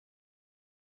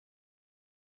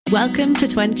Welcome to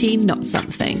 20 Not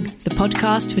Something, the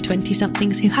podcast for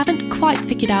 20-somethings who haven't quite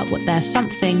figured out what their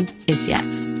something is yet.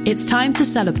 It's time to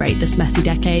celebrate this messy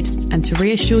decade and to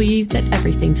reassure you that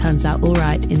everything turns out all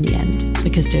right in the end,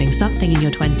 because doing something in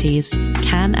your 20s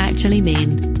can actually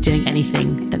mean doing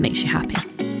anything that makes you happy.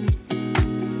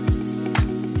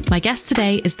 My guest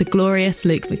today is the glorious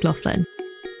Luke McLaughlin.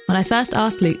 When I first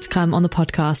asked Luke to come on the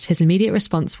podcast, his immediate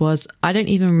response was, I don't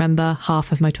even remember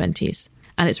half of my 20s.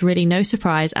 And it's really no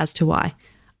surprise as to why.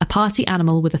 A party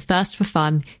animal with a thirst for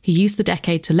fun, he used the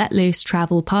decade to let loose,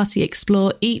 travel, party,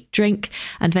 explore, eat, drink,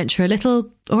 and venture a little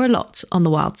or a lot on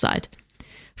the wild side.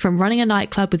 From running a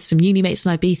nightclub with some uni mates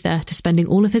in Ibiza to spending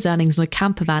all of his earnings on a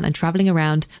camper van and travelling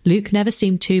around, Luke never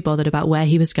seemed too bothered about where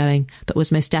he was going, but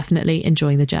was most definitely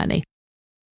enjoying the journey.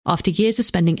 After years of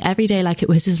spending every day like it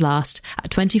was his last,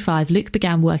 at 25, Luke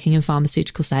began working in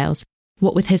pharmaceutical sales.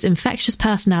 What with his infectious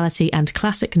personality and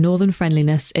classic northern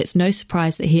friendliness, it's no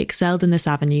surprise that he excelled in this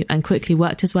avenue and quickly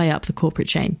worked his way up the corporate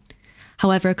chain.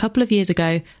 However, a couple of years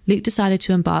ago, Luke decided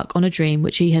to embark on a dream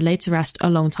which he had laid to rest a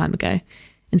long time ago.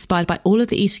 Inspired by all of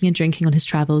the eating and drinking on his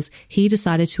travels, he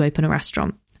decided to open a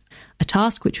restaurant. A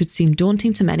task which would seem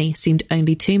daunting to many seemed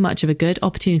only too much of a good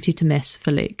opportunity to miss for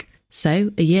Luke.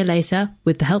 So, a year later,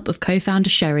 with the help of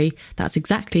co-founder Sherry, that's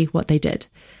exactly what they did.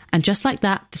 And just like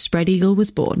that, the Spread Eagle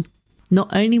was born.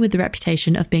 Not only with the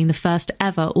reputation of being the first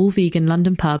ever all-vegan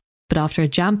London pub, but after a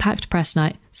jam-packed press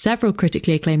night, several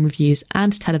critically acclaimed reviews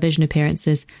and television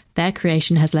appearances, their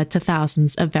creation has led to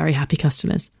thousands of very happy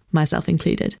customers, myself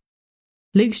included.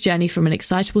 Luke's journey from an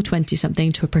excitable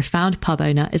 20-something to a profound pub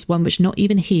owner is one which not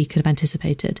even he could have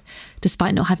anticipated.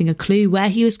 Despite not having a clue where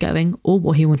he was going or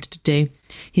what he wanted to do,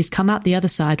 he's come out the other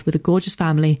side with a gorgeous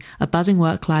family, a buzzing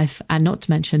work life, and not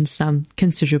to mention some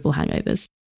considerable hangovers.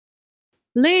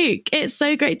 Luke, it's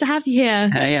so great to have you here.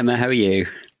 Hey Emma, how are you?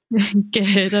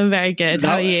 Good, I'm very good.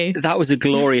 How are you? That was a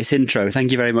glorious intro.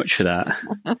 Thank you very much for that.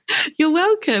 You're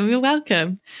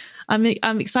welcome.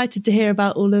 I'm excited to hear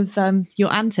about all of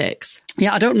your antics.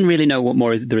 Yeah, I don't really know what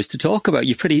more there is to talk about.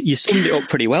 You summed it up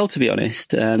pretty well, to be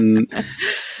honest.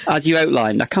 As you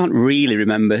outlined, I can't really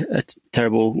remember a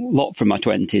terrible lot from my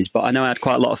 20s, but I know I had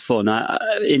quite a lot of fun.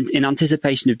 In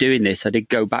anticipation of doing this, I did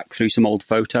go back through some old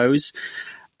photos.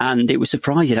 And it was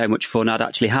surprising how much fun I'd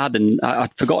actually had. And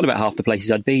I'd forgotten about half the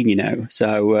places I'd been,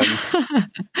 So,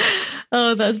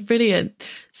 Oh, that's brilliant.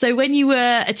 So when you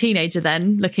were a teenager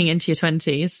then, looking into your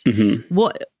 20s, mm-hmm.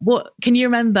 what can you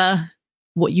remember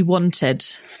what you wanted,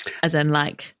 as in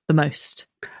like the most?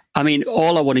 I mean,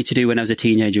 all I wanted to do when I was a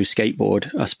teenager was skateboard.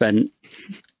 I spent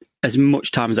as much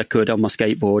time as I could on my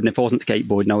skateboard. And if I wasn't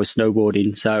skateboarding, I was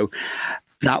snowboarding. So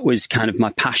that was kind of my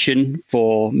passion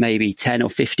for maybe 10 or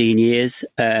 15 years.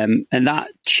 And that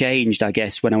changed, I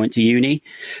guess, when I went to uni.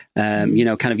 Kind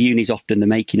of uni's often the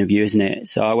making of you, isn't it?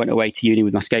 So I went away to uni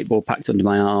with my skateboard packed under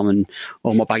my arm and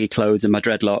all my baggy clothes and my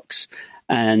dreadlocks.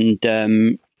 And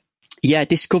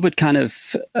discovered kind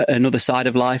of another side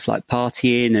of life, like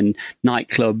partying and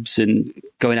nightclubs and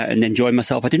going out and enjoying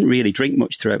myself. I didn't really drink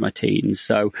much throughout my teens.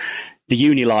 So the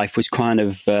uni life was kind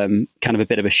of a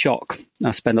bit of a shock.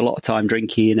 I spent a lot of time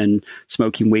drinking and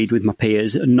smoking weed with my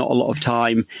peers and not a lot of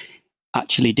time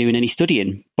actually doing any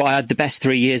studying. But I had the best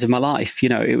 3 years of my life.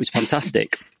 It was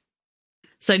fantastic.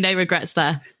 So no regrets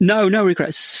there? No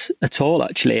regrets at all,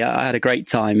 actually. I had a great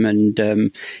time.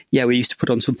 And we used to put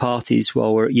on some parties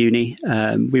while we were at uni.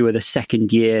 We were the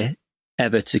second year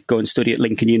ever to go and study at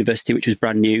Lincoln University, which was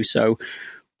brand new. So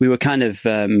we were kind of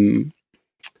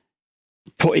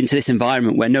put into this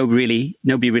environment where nobody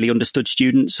really understood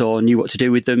students or knew what to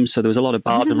do with them. So there was a lot of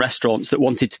bars and restaurants that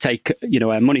wanted to take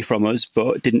our money from us,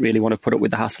 but didn't really want to put up with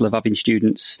the hassle of having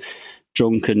students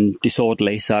drunk and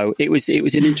disorderly. So it was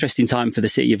an interesting time for the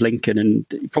city of Lincoln, and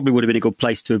it probably would have been a good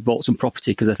place to have bought some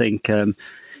property, because I think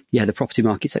the property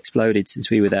market's exploded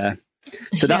since we were there.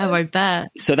 So I bet.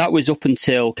 So that was up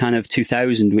until kind of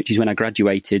 2000, which is when I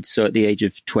graduated. So at the age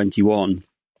of 21.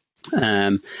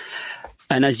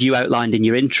 And as you outlined in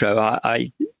your intro,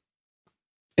 I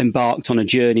embarked on a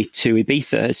journey to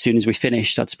Ibiza as soon as we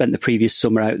finished. I'd spent the previous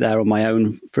summer out there on my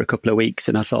own for a couple of weeks,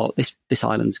 and I thought, this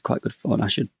island's quite good fun. I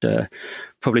should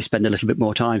probably spend a little bit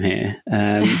more time here.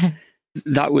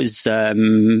 That was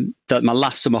my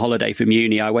last summer holiday from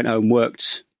uni. I went home,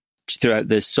 worked throughout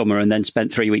the summer, and then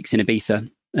spent 3 weeks in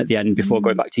Ibiza at the end before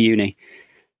going back to uni.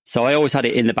 So I always had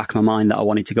it in the back of my mind that I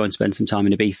wanted to go and spend some time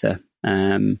in Ibiza.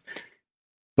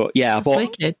 But yeah,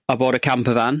 I bought a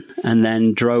camper van and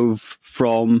then drove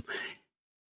from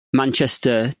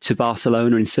Manchester to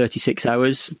Barcelona in 36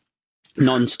 hours,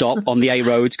 non-stop on the A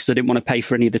roads, because I didn't want to pay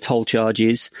for any of the toll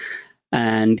charges,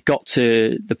 and got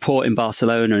to the port in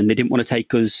Barcelona, and they didn't want to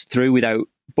take us through without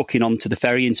booking onto the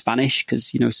ferry in Spanish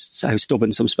because, you know, how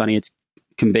stubborn some Spaniards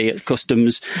can be at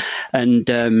customs. And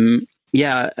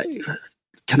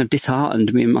kind of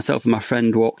disheartened. Me and myself and my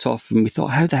friend walked off and we thought,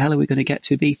 how the hell are we going to get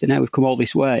to Ibiza now? We've come all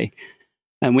this way.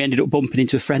 And we ended up bumping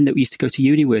into a friend that we used to go to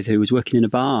uni with who was working in a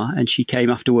bar, and she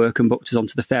came after work and booked us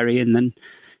onto the ferry, and then,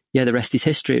 the rest is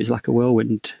history. It was like a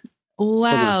whirlwind.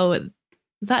 Wow. Summer.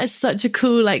 That is such a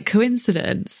cool,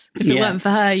 coincidence. If it weren't for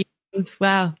her,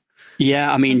 wow.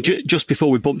 Yeah, I mean, just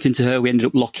before we bumped into her, we ended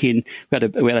up locking.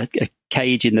 We had a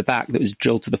cage in the back that was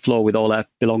drilled to the floor with all our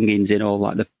belongings in, all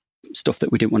like the stuff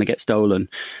that we didn't want to get stolen,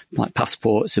 like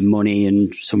passports and money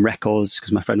and some records,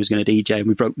 because my friend was going to DJ, and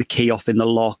we broke the key off in the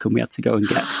lock, and we had to go and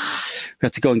get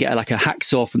like a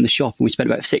hacksaw from the shop, and we spent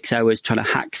about 6 hours trying to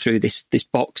hack through this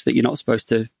box that you're not supposed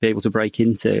to be able to break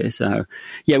into. So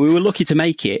we were lucky to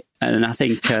make it, and I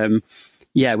think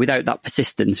without that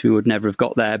persistence we would never have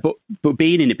got there. But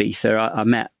being in Ibiza, I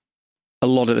met a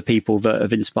lot of the people that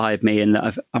have inspired me and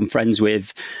that I'm friends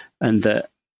with, and that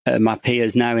are my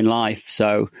peers now in life.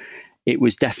 So it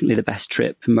was definitely the best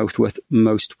trip, most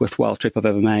worthwhile trip I've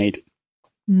ever made.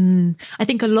 I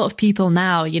think a lot of people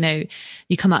now, you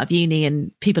come out of uni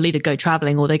and people either go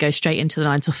traveling or they go straight into the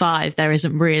 9 to 5. There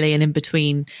isn't really an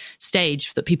in-between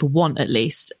stage that people want, at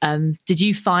least. Did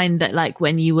you find that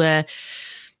when you were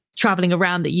traveling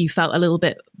around that you felt a little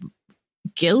bit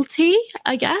guilty,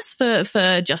 I guess,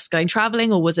 for just going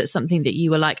traveling, or was it something that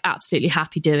you were absolutely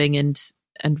happy doing and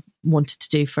wanted to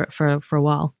do for a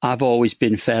while? I've always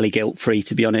been fairly guilt-free,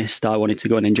 to be honest. I wanted to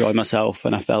go and enjoy myself,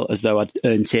 and I felt as though I'd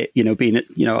earned it.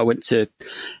 I went to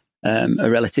a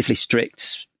relatively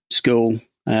strict school,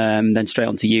 then straight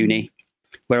on to uni,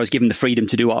 where I was given the freedom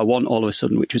to do what I want all of a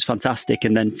sudden, which was fantastic.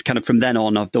 And then kind of from then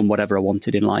on, I've done whatever I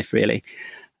wanted in life, really.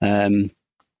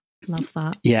 Love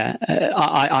that. Yeah,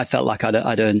 I felt like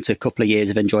I'd earned a couple of years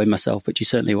of enjoying myself, which is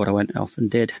certainly what I went off and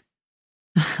did.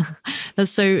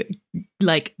 That's so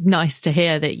nice to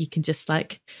hear that you can just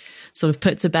sort of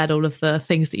put to bed all of the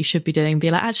things that you should be doing and be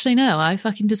like, actually, no, I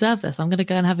fucking deserve this. I'm going to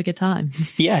go and have a good time.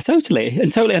 Yeah, totally.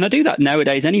 And I do that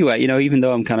nowadays anyway. Even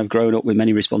though I'm kind of grown up with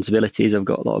many responsibilities, I've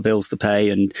got a lot of bills to pay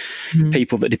and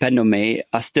people that depend on me,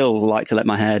 I still like to let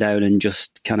my hair down and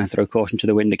just kind of throw caution to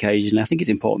the wind occasionally. I think it's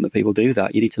important that people do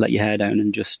that. You need to let your hair down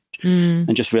and just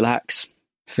relax,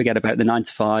 forget about the 9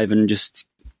 to 5 and just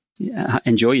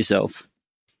enjoy yourself.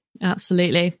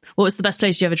 Absolutely. What was the best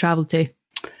place you ever traveled to?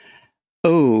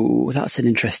 Oh, that's an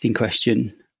interesting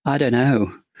question. I don't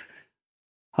know.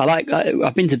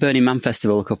 I've been to Burning Man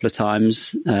Festival a couple of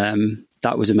times.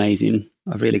 That was amazing.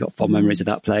 I've really got fond memories of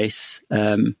that place.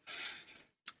 Got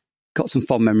some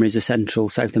fond memories of Central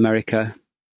South America.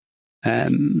 I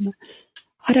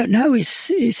don't know.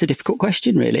 It's a difficult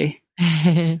question, really.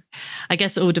 I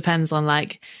guess it all depends on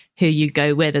who you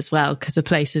go with as well, because a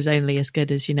place is only as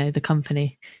good as the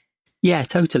company. Yeah,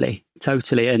 totally.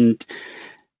 And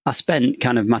I spent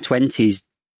kind of my 20s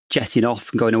jetting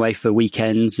off and going away for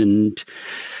weekends and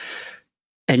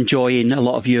enjoying a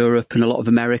lot of Europe and a lot of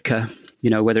America,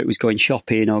 whether it was going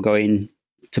shopping or going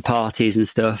to parties and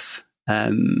stuff.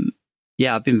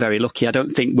 I've been very lucky. I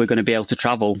don't think we're going to be able to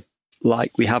travel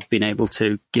like we have been able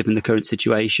to, given the current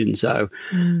situation. So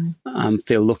I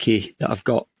feel lucky that I've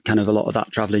got kind of a lot of that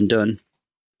travelling done.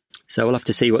 So we'll have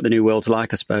to see what the new world's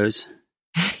like, I suppose.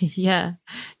 Yeah,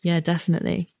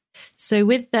 definitely. So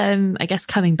with I guess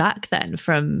coming back then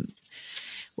from,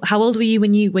 how old were you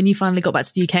when you finally got back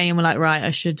to the UK and were like, right,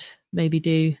 I should maybe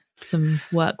do some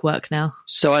work now?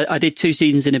 So I did 2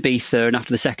 seasons in Ibiza, and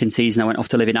after the second season I went off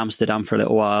to live in Amsterdam for a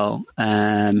little while.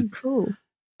 Cool.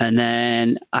 And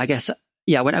then I guess,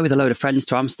 I went out with a load of friends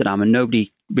to Amsterdam, and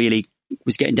nobody really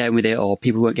was getting down with it, or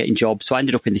people weren't getting jobs. So I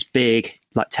ended up in this big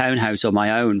townhouse on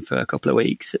my own for a couple of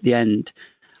weeks at the end.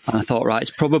 And I thought, right,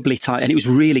 it's probably time. And it was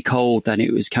really cold then.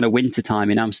 It was kind of winter time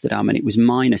in Amsterdam, and it was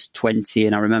 -20.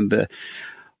 And I remember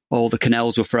all the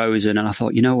canals were frozen. And I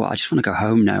thought, you know what, I just want to go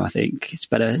home now. I think it's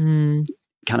better.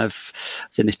 Kind of, I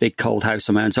was in this big cold house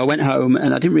on my own. So I went home,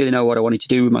 and I didn't really know what I wanted to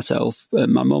do with myself.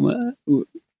 My mum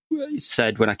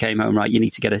said when I came home, right,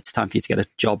 it's time for you to get a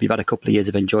job. You've had a couple of years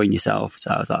of enjoying yourself.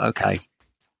 So I was like, okay.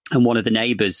 And one of the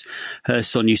neighbours, her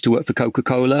son used to work for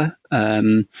Coca-Cola,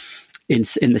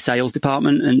 in the sales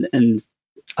department, and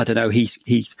I don't know,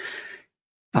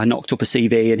 I knocked up a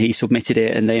CV and he submitted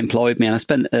it and they employed me, and I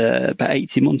spent about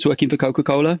 18 months working for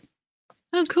Coca-Cola.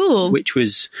 Oh, cool. Which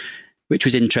was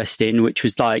interesting, which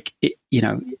was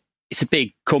it's a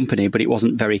big company, but it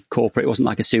wasn't very corporate. It wasn't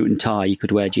like a suit and tie. You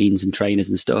could wear jeans and trainers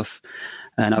and stuff.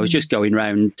 And I was just going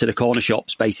round to the corner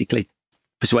shops, basically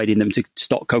persuading them to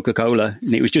stock Coca-Cola,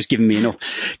 and it was just giving me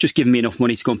enough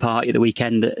money to go and party at the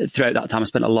weekend. Throughout that time, I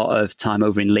spent a lot of time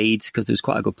over in Leeds because there was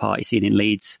quite a good party scene in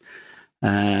Leeds,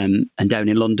 and down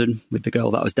in London with the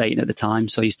girl that I was dating at the time.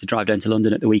 So I used to drive down to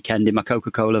London at the weekend in my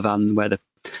Coca-Cola van where the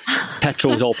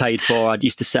petrol was all paid for. I'd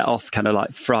used to set off kind of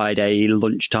like Friday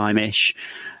lunchtime-ish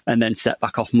and then set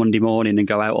back off Monday morning and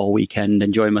go out all weekend,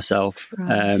 enjoy myself.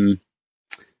 Right.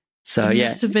 You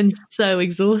must have been so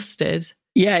exhausted.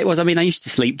 Yeah, it was. I mean, I used to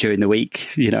sleep during the week,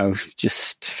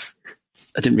 just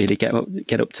I didn't really get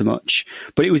up to much.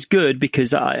 But it was good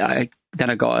because I got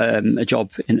a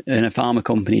job in a pharma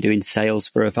company doing sales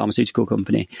for a pharmaceutical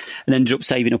company, and ended up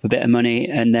saving up a bit of money.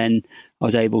 And then I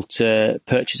was able to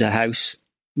purchase a house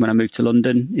when I moved to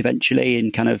London eventually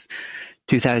in kind of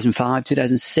 2005,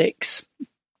 2006.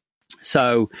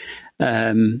 So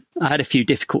I had a few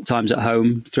difficult times at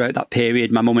home throughout that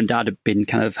period. My mum and dad had been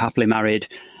kind of happily married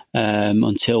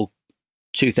until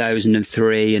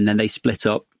 2003, and then they split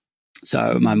up.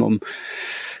 So my mum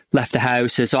left the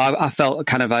house. So I felt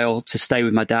kind of I ought to stay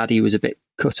with my dad. He was a bit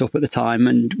cut up at the time,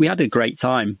 and we had a great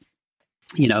time.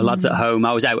 Lads at home.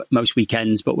 I was out most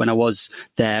weekends, but when I was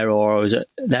there or I was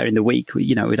there in the week,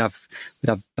 we'd have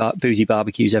boozy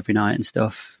barbecues every night and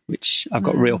stuff, which I've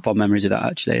got real fond memories of that,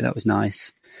 actually. That was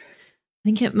nice. I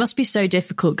think it must be so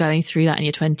difficult going through that in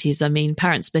your 20s. I mean,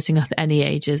 parents splitting up at any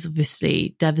age is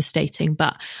obviously devastating,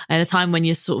 but at a time when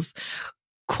you're sort of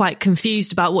quite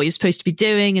confused about what you're supposed to be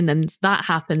doing, and then that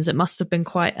happens, it must have been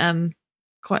quite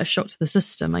a shock to the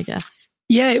system, I guess.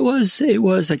 Yeah, it was,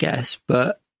 I guess.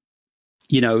 But,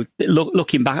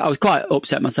 looking back, I was quite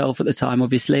upset myself at the time,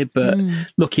 obviously, but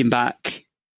looking back,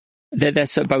 they're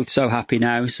both so happy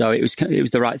now. So it was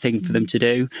the right thing for them to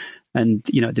do. And,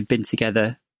 they've been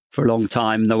together for a long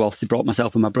time, though, whilst they brought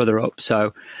myself and my brother up.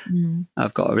 So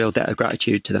I've got a real debt of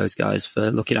gratitude to those guys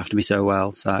for looking after me so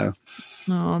well. So,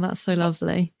 oh, that's so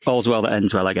lovely. All's well that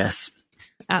ends well, I guess.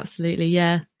 Absolutely,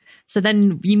 yeah. So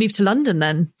then you moved to London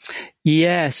then?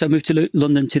 Yeah, so I moved to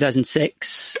London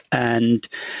 2006, and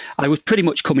I was pretty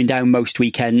much coming down most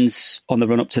weekends on the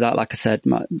run up to that. Like I said,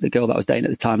 the girl that I was dating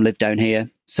at the time lived down here.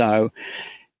 So,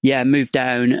 yeah, moved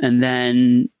down and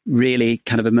then really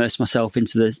kind of immersed myself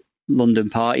into the London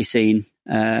party scene,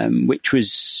 which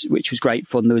was great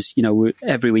fun. There was,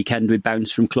 every weekend we'd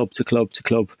bounce from club to club to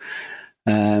club,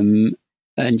 and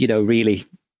really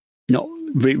not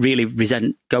really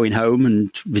resent going home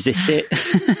and resist it.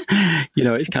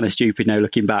 It's kind of stupid now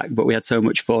looking back, but we had so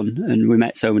much fun and we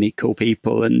met so many cool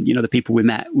people, and the people we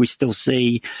met we still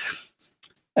see,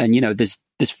 and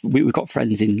we've got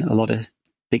friends in a lot of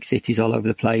big cities all over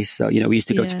the place. So we used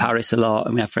to go to Paris a lot,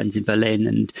 and we have friends in Berlin,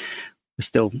 and I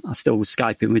still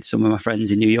Skyping with some of my friends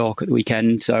in New York at the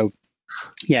weekend. So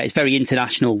yeah, it's very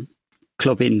international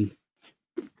clubbing,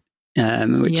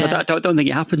 which I don't think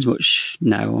it happens much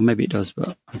now, or maybe it does,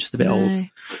 but I'm just a bit old.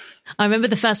 I remember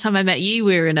the first time I met you,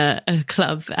 we were in a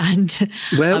club, and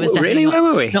where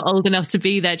were we? Not old enough to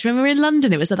be there. Do you remember we were in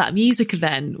London? It was at that music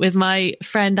event with my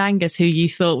friend Angus, who you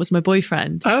thought was my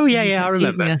boyfriend. Oh yeah, I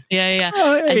remember. Yeah.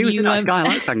 Oh, he was a nice guy. I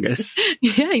liked Angus.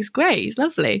 Yeah, he's great. He's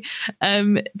lovely.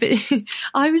 But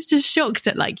I was just shocked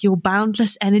at your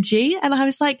boundless energy, and I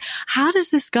was like, how does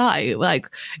this guy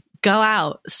go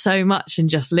out so much and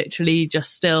just literally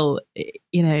just still,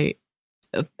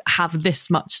 have this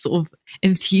much sort of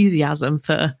enthusiasm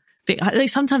for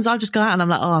sometimes I'll just go out and I'm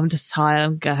like, oh, I'm just tired,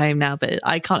 I'll go home now. But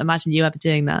I can't imagine you ever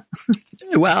doing that.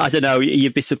 Well, I don't know.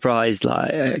 You'd be surprised,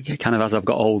 kind of as I've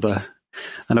got older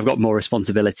and I've got more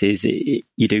responsibilities,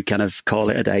 you do kind of call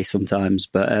it a day sometimes.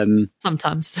 But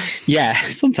sometimes. Yeah,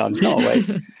 sometimes, not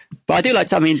always. But I do like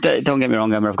to, don't get me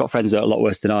wrong, Emma, I've got friends that are a lot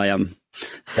worse than I am.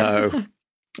 So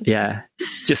yeah,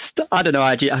 it's just, I don't know,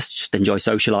 I just enjoy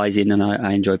socialising, and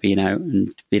I enjoy being out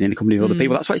and being in the company of other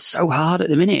people. That's why it's so hard at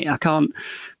the minute. I can't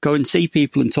go and see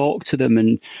people and talk to them,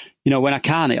 and when I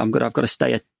can, I've got to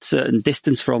stay a certain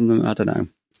distance from them. I don't know.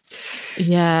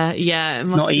 Yeah,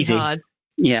 it's not easy. Hard.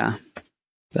 Yeah,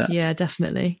 yeah,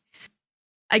 definitely.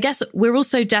 I guess we're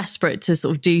also desperate to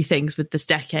sort of do things with this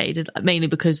decade, mainly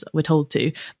because we're told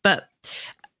to. But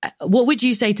what would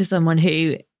you say to someone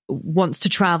who wants to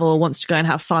travel, wants to go and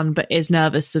have fun, but is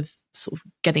nervous of sort of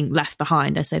getting left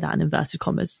behind? I say that in inverted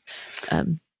commas.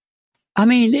 I'd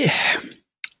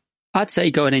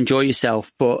say go and enjoy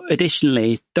yourself, but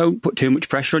additionally, don't put too much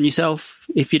pressure on yourself.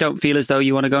 If you don't feel as though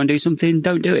you want to go and do something,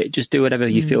 don't do it. Just do whatever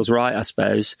you feel's right, I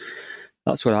suppose.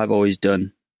 That's what I've always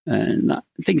done, and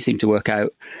things seem to work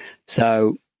out.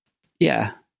 So,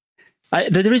 yeah.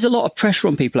 There is a lot of pressure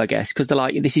on people, I guess, because they're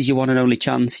like, this is your one and only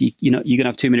chance. You're going to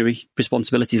have too many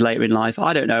responsibilities later in life.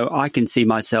 I don't know. I can see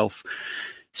myself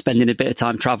spending a bit of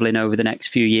time traveling over the next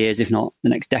few years, if not the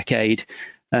next decade.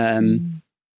 And,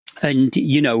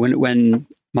 when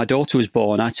my daughter was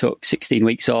born, I took 16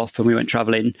 weeks off and we went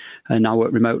traveling, and I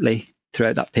worked remotely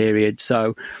throughout that period.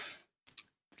 So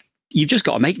you've just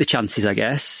got to make the chances, I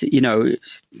guess. You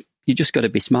just got to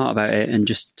be smart about it and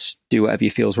just do whatever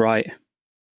you feels right.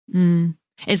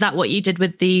 Is that what you did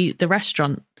with the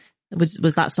restaurant?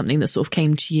 Was that something that sort of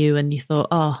came to you and you thought,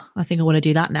 oh, I think I want to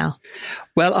do that now?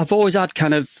 Well, I've always had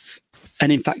kind of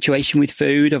an infatuation with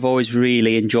food. I've always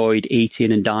really enjoyed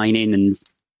eating and dining and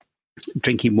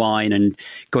drinking wine and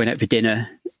going out for dinner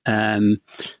and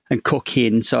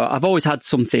cooking. So I've always had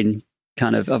something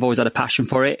I've always had a passion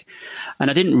for it. And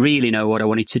I didn't really know what I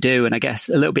wanted to do. And I guess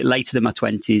a little bit later than my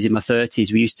 20s, in my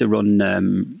 30s, we used to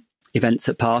run events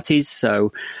at parties.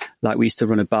 So like we used to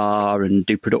run a bar and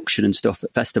do production and stuff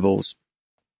at festivals.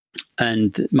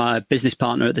 And my business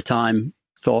partner at the time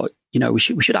thought, we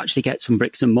should actually get some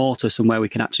bricks and mortar somewhere we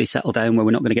can actually settle down, where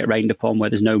we're not going to get rained upon, where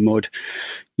there's no mud,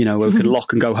 where we can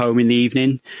lock and go home in the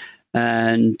evening.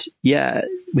 And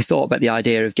we thought about the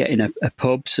idea of getting a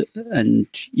pub, and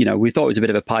we thought it was a bit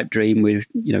of a pipe dream.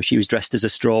 She was dressed as a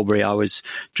strawberry, I was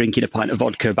drinking a pint of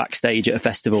vodka backstage at a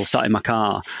festival, sat in my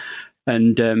car,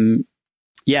 and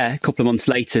a couple of months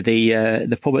later,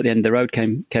 the pub at the end of the road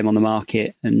came on the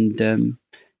market, and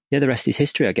the rest is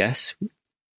history, I guess.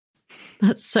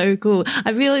 That's so cool.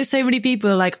 I feel like so many people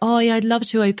are like, oh yeah, I'd love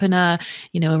to open a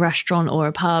restaurant or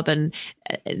a pub, and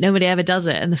nobody ever does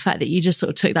it. And the fact that you just sort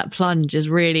of took that plunge is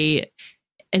really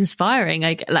inspiring.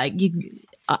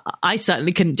 I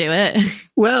certainly couldn't do it.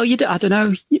 Well, I don't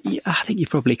know. I think you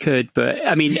probably could, but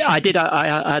I mean, I did.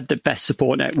 I had the best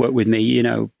support network with me.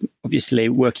 Obviously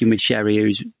working with Sherry,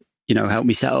 who's helped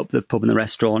me set up the pub and the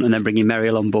restaurant, and then bringing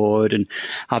Meriel on board and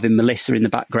having Melissa in the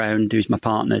background, who's my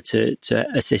partner, to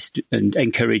assist and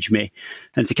encourage me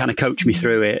and to kind of coach me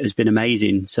through it has been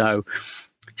amazing. So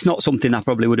it's not something I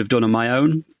probably would have done on my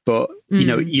own, but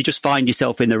you just find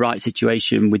yourself in the right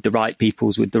situation with the right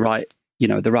peoples, with the right,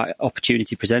 the right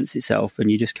opportunity presents itself,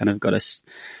 and you just kind of got to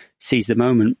seize the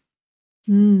moment.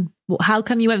 Well, how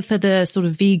come you went for the sort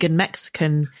of vegan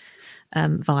Mexican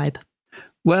vibe?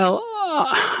 Well,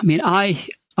 I mean,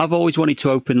 I've always wanted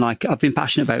to open, I've been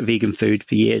passionate about vegan food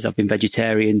for years. I've been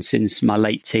vegetarian since my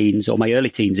late teens, or my early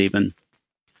teens even.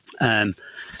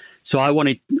 So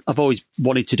I've always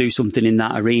wanted to do something in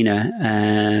that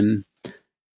arena.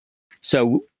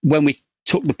 So when we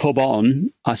took the pub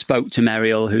on, I spoke to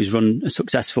Meriel, who's run a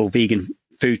successful vegan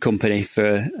food company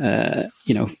for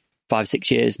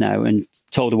 5-6 years now, and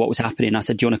told her what was happening. I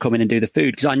said, do you want to come in and do the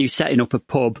food? Because I knew setting up a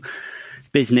pub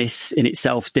business in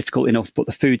itself is difficult enough, but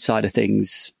the food side of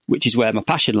things, which is where my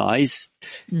passion lies,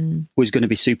 was going to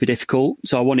be super difficult.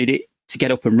 So I wanted it to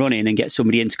get up and running and get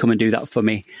somebody in to come and do that for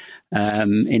me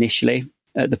initially.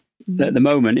 At the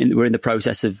moment, we're in the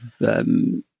process of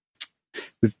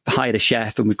we've hired a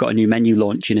chef and we've got a new menu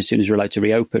launching as soon as we're allowed to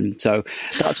reopen. So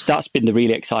that's been the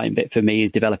really exciting bit for me,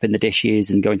 is developing the dishes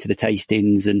and going to the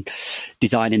tastings and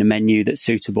designing a menu that's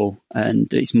suitable. And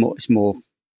it's more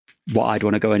what I'd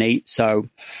want to go and eat. So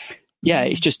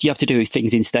it's just, you have to do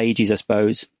things in stages, I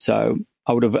suppose. So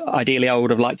I would have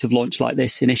liked to have launched like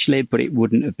this initially, but it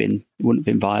wouldn't have been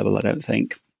viable, I don't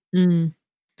think.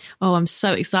 Oh, I'm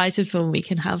so excited for when we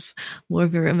can have more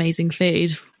of your amazing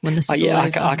food when this is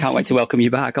I can't wait to welcome you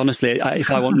back. Honestly,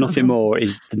 if I want nothing more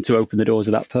is than to open the doors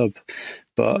of that pub,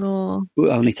 but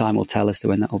only time will tell as to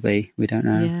when that'll be. We don't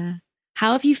know. Yeah.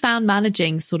 How have you found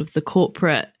managing sort of the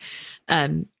corporate,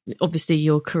 obviously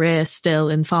your career still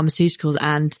in pharmaceuticals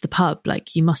and the pub?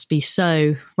 You must be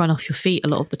so run off your feet a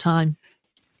lot of the time.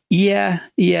 Yeah,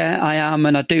 I am.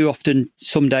 And I do often,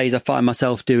 some days I find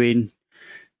myself doing,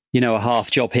 a half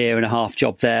job here and a half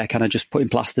job there, kind of just putting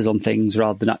plasters on things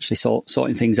rather than actually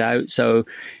sorting things out. So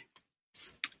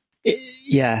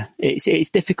it's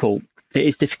difficult. It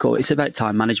is difficult. It's about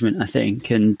time management, I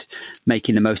think, and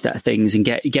making the most out of things and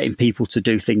getting people to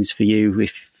do things for you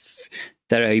if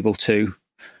they're able to,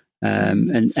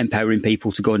 and empowering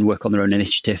people to go and work on their own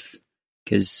initiative,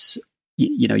 because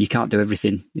you can't do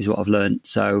everything, is what I've learned.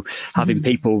 So having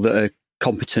people that are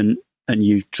competent and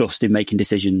you trust in making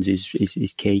decisions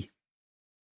is key.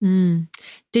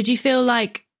 Did you feel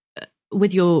like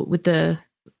with the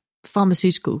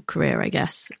pharmaceutical career, I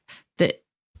guess, that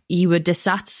you were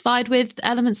dissatisfied with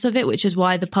elements of it, which is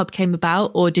why the pub came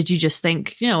about? Or did you just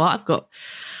think, what, I've got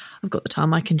the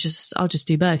time, I'll just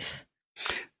do both?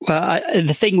 Well,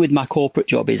 the thing with my corporate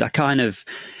job is I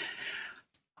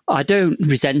don't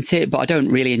resent it, but I don't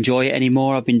really enjoy it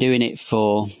anymore. I've been doing it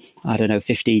for,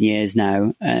 15 years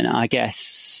now. And I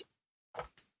guess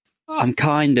I'm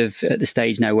kind of at the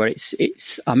stage now where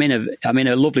I'm in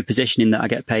a lovely position in that I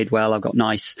get paid well. I've got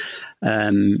nice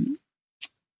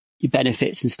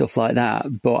benefits and stuff like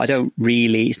that, but I don't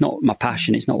really, it's not my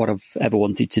passion. It's not what I've ever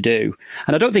wanted to do.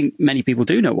 And I don't think many people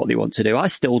do know what they want to do. I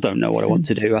still don't know what I want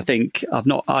to do. I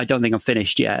don't think I'm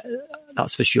finished yet.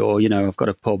 That's for sure. You know, I've got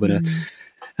a pub and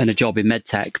a job in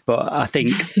medtech, but I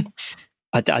think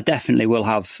I definitely will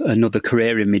have another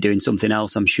career in me doing something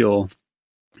else, I'm sure.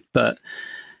 But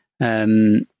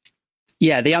the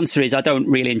answer is I don't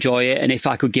really enjoy it. And if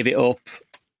I could give it up,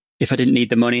 if I didn't need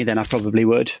the money, then I probably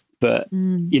would. But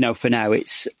you know, for now,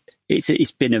 it's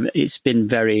been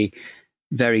very,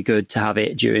 very good to have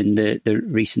it during the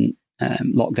recent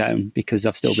lockdown, because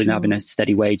I've still been having a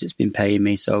steady wage that's been paying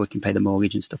me, so we can pay the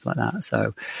mortgage and stuff like that.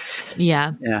 So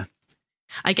yeah.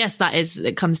 I guess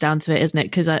it comes down to it, isn't it?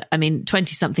 Because I mean,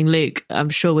 20-something Luke, I'm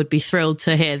sure, would be thrilled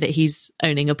to hear that he's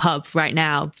owning a pub right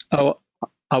now. Oh,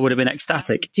 I would have been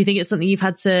ecstatic. Do you think it's something you've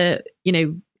had to, you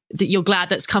know, that you're glad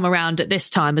that's come around at this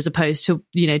time as opposed to,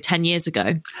 you know, 10 years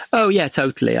ago? Oh yeah,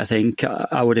 totally. I think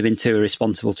I would have been too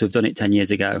irresponsible to have done it 10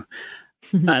 years ago.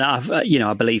 And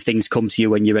I believe things come to you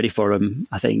when you're ready for them.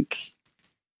 I think,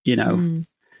 you know,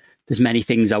 there's many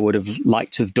things I would have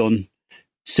liked to have done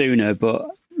sooner, but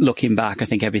looking back, I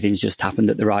think everything's just happened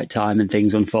at the right time and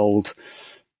things unfold,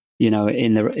 you know,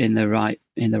 in the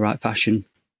right fashion.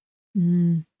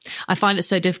 I find it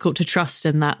so difficult to trust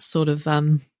in that sort of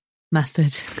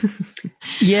method.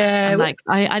 Yeah. I'm like,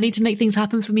 I need to make things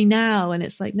happen for me now. And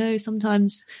it's like, no,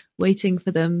 sometimes waiting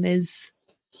for them is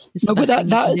the best thing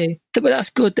you can do. But that's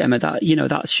good, Emma. That, you know,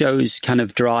 that shows kind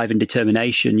of drive and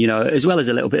determination, you know, as well as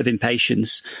a little bit of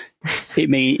impatience. It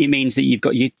means that you've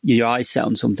got your eyes set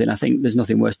on something. I think there's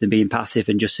nothing worse than being passive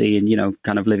and just seeing, you know,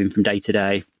 kind of living from day to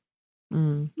day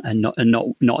and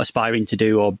not aspiring to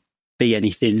do or be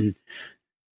anything,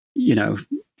 you know,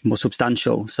 more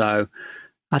substantial. So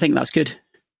I think that's good.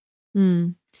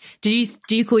 Do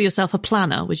you call yourself a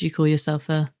planner? Would you call yourself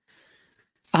a...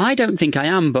 I don't think I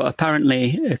am, but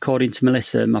apparently, according to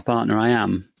Melissa, my partner, I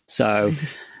am. So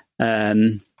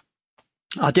I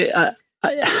do.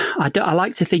 I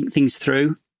like to think things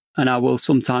through, and I will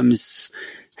sometimes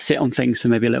sit on things for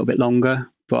maybe a little bit longer.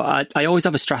 But I always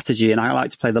have a strategy, and I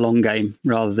like to play the long game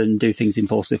rather than do things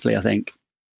impulsively, I think.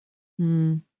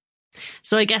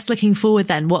 So I guess looking forward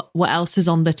then, what else is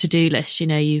on the to-do list? You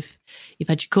know, you've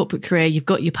had your corporate career, you've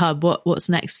got your pub. What's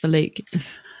next for Luke?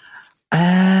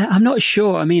 I'm not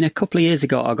sure. I mean, a couple of years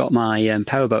ago, I got my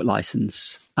powerboat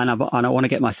license, and I want to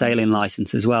get my sailing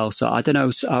license as well. So I don't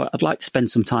know. So I'd like to spend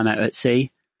some time out at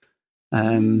sea,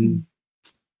 doing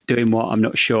what, I'm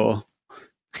not sure.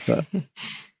 But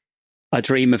I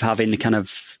dream of having kind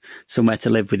of somewhere to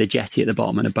live with a jetty at the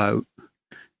bottom and a boat,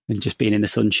 and just being in the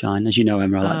sunshine. As you know,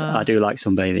 Emma, I do like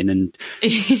sunbathing and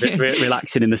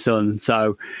relaxing in the sun.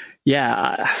 So.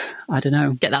 Yeah, I don't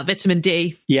know. Get that vitamin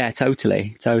D. Yeah,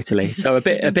 totally. So a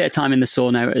bit of time in the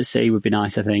sun out at sea would be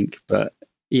nice, I think. But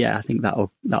yeah, I think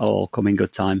that'll all come in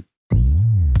good time.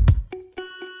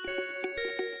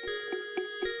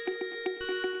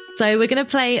 So we're going to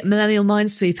play Millennial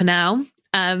Minesweeper now.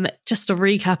 Just to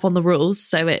recap on the rules.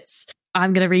 So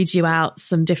I'm going to read you out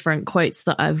some different quotes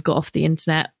that I've got off the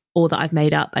internet or that I've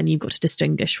made up, and you've got to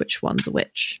distinguish which ones are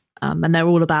which. And they're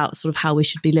all about sort of how we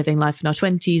should be living life in our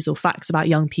 20s or facts about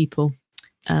young people.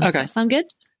 Okay. Does that sound good?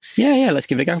 Yeah, let's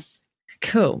give it a go.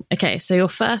 Cool. Okay, so your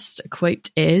first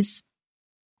quote is,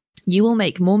 "You will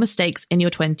make more mistakes in your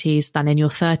 20s than in your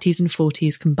 30s and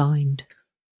 40s combined."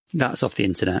 That's off the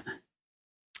internet.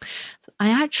 I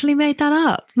actually made that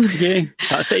up. Yeah,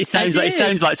 it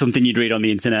sounds like something you'd read on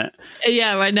the internet.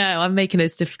 Yeah, I know. I'm making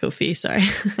it difficult for you, sorry.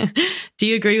 Do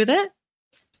you agree with it?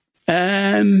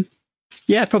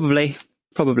 Yeah, probably.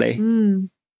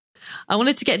 I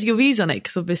wanted to get your views on it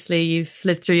because obviously you've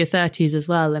lived through your 30s as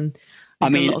well, and a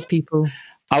lot of people.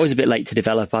 I was a bit late to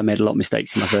develop. I made a lot of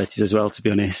mistakes in my 30s as well, to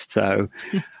be honest. So,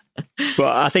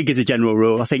 but I think as a general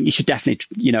rule, I think you should definitely,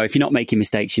 you know, if you're not making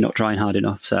mistakes, you're not trying hard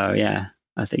enough. So yeah,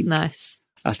 I think nice.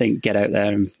 I think get out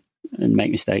there and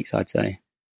make mistakes, I'd say.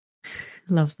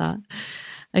 Love that.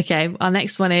 Okay, our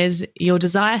next one is, your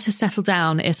desire to settle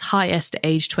down is highest at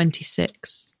age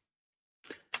 26.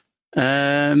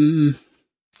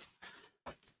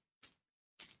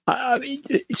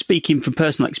 Speaking from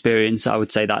personal experience, I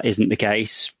would say that isn't the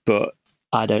case, but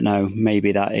I don't know.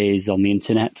 Maybe that is on the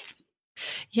internet.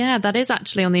 Yeah, that is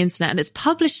actually on the internet, and it's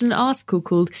published in an article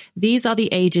called "These Are the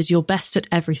Ages You're Best at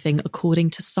Everything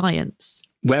According to Science."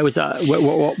 Where was that?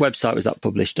 What website was that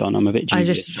published on? I'm a bit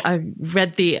dubious. I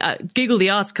read Google the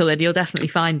article and you'll definitely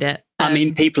find it. I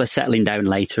mean, people are settling down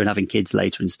later and having kids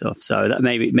later and stuff. So that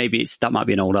maybe that might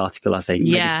be an old article, I think.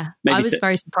 Maybe I was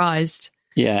very surprised.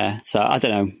 Yeah. So I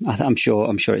don't know. I'm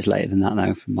sure it's later than that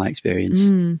now from my experience.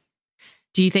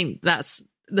 Do you think that's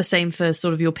the same for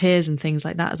sort of your peers and things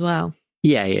like that as well?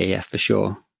 Yeah, for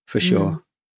sure.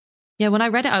 Yeah, when I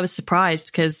read it, I was surprised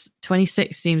because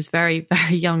 26 seems very,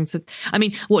 very young. I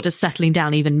mean, what does settling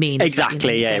down even mean?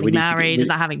 Exactly. Getting married? Is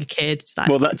that having a kid?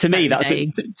 To me,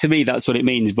 that's what it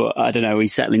means. But I don't know.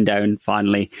 He's settling down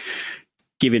finally,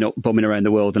 giving up bumming around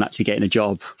the world and actually getting a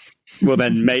job. Well,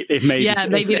 then maybe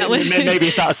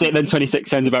if that's it, then 26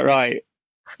 sounds about right.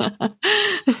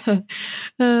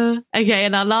 Okay,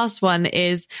 and our last one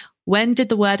is: when did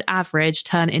the word average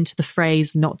turn into the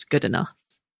phrase "not good enough"?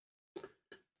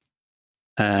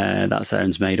 That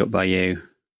sounds made up by you.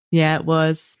 Yeah, it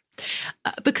was.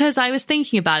 Because I was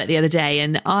thinking about it the other day,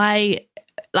 and I,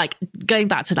 like, going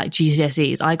back to like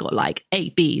GCSEs, I got like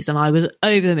 8 Bs and I was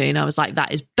over the moon. I was like,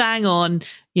 that is bang on,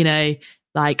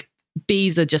 like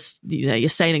Bs are just, you're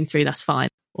sailing through, that's fine.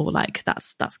 Or like,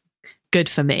 that's good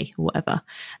for me, or whatever.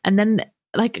 And then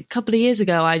like a couple of years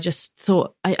ago, I just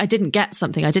thought I didn't get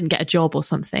something. I didn't get a job or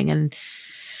something. And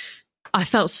I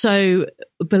felt so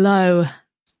below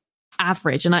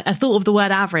average. And I thought of the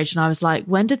word average and I was like,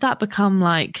 when did that become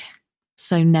like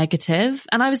so negative?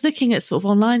 And I was looking at sort of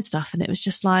online stuff and it was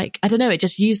just like, I don't know, it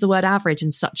just used the word average in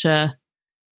such a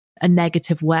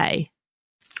negative way.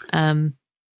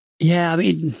 Yeah, I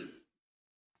mean,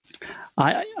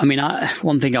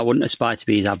 one thing I wouldn't aspire to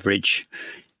be is average.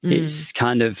 It's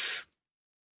kind of,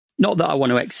 not that I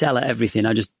want to excel at everything.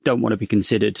 I just don't want to be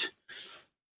considered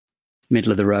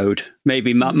middle of the road.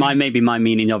 Maybe my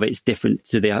meaning of it's different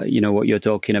to the what you're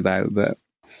talking about, but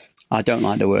I don't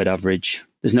like the word average.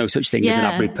 There's no such thing as an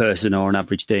average person or an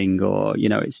average thing, or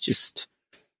it's just.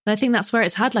 I think that's where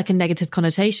it's had like a negative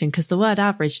connotation, because the word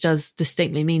average does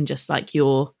distinctly mean just like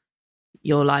you're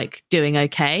like doing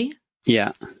okay.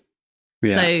 Yeah.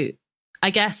 So I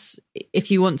guess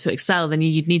if you want to excel, then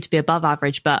you'd need to be above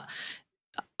average, but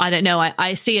I don't know.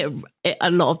 I see it a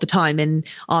lot of the time in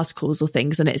articles or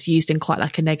things, and it's used in quite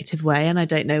like a negative way. And I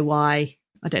don't know why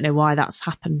that's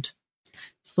happened. I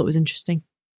thought it was interesting.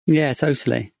 Yeah,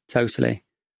 totally.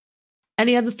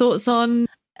 Any other thoughts on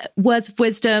words of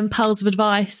wisdom, pearls of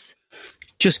advice?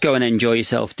 Just go and enjoy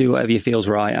yourself. Do whatever you feels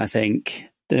right, I think.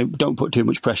 Don't put too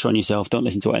much pressure on yourself. Don't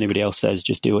listen to what anybody else says.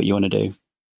 Just do what you want to do.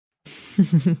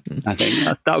 I think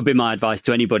that would be my advice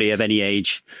to anybody of any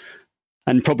age.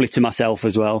 And probably to myself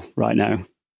as well right now.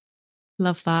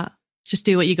 Love that. Just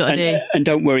do what you got to do. And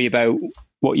don't worry about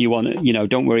what you want to,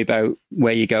 don't worry about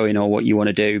where you're going or what you want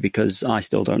to do, because I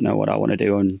still don't know what I want to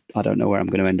do and I don't know where I'm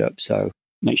going to end up. So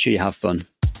make sure you have fun.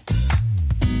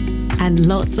 And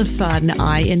lots of fun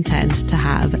I intend to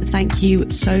have. Thank you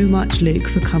so much, Luke,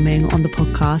 for coming on the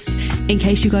podcast. In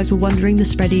case you guys were wondering, the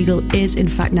Spread Eagle is in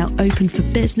fact now open for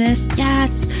business.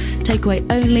 Yes, takeaway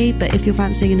only, but if you're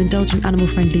fancying an indulgent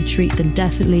animal-friendly treat, then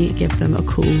definitely give them a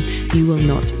call. You will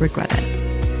not regret it.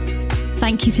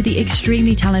 Thank you to the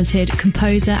extremely talented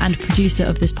composer and producer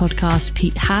of this podcast,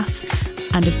 Pete Haff.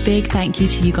 And a big thank you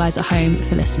to you guys at home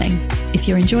for listening. If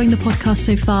you're enjoying the podcast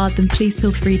so far, then please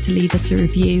feel free to leave us a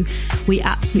review. We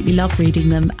absolutely love reading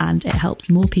them and it helps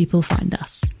more people find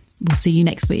us. We'll see you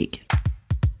next week.